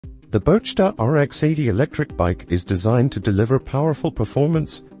The BURCHDA RX80 electric bike is designed to deliver powerful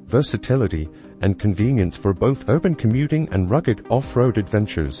performance, versatility, and convenience for both urban commuting and rugged off-road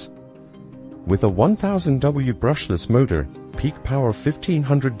adventures. With a 1000W brushless motor, peak power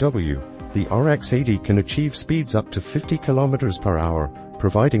 1500W, the RX80 can achieve speeds up to 50 km/h,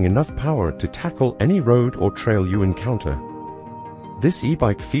 providing enough power to tackle any road or trail you encounter. This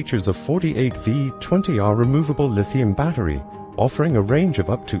e-bike features a 48V20AH removable lithium battery, offering a range of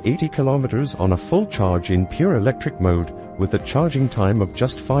up to 80 km on a full charge in pure electric mode, with a charging time of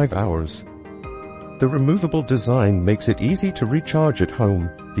just 5 hours. The removable design makes it easy to recharge at home,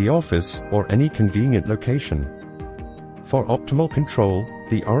 the office, or any convenient location. For optimal control,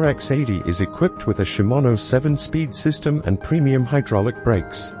 the RX80 is equipped with a Shimano 7-speed system and premium hydraulic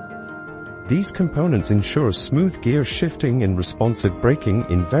brakes. These components ensure smooth gear shifting and responsive braking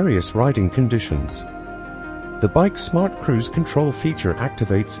in various riding conditions. The bike's Smart Cruise Control feature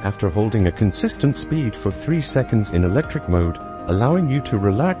activates after holding a consistent speed for 3 seconds in electric mode, allowing you to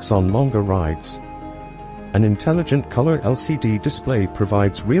relax on longer rides. An intelligent color LCD display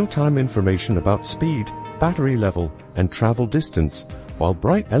provides real-time information about speed, battery level, and travel distance, while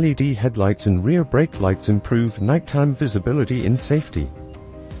bright LED headlights and rear brake lights improve nighttime visibility and safety.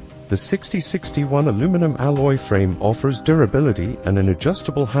 The 6061 aluminum alloy frame offers durability and an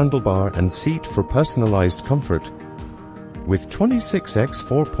adjustable handlebar and seat for personalized comfort. With 26x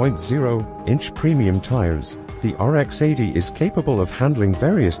 4.0-inch premium tires, the RX80 is capable of handling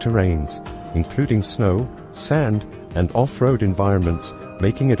various terrains, including snow, sand, and off-road environments,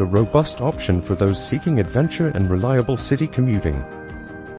 making it a robust option for those seeking adventure and reliable city commuting.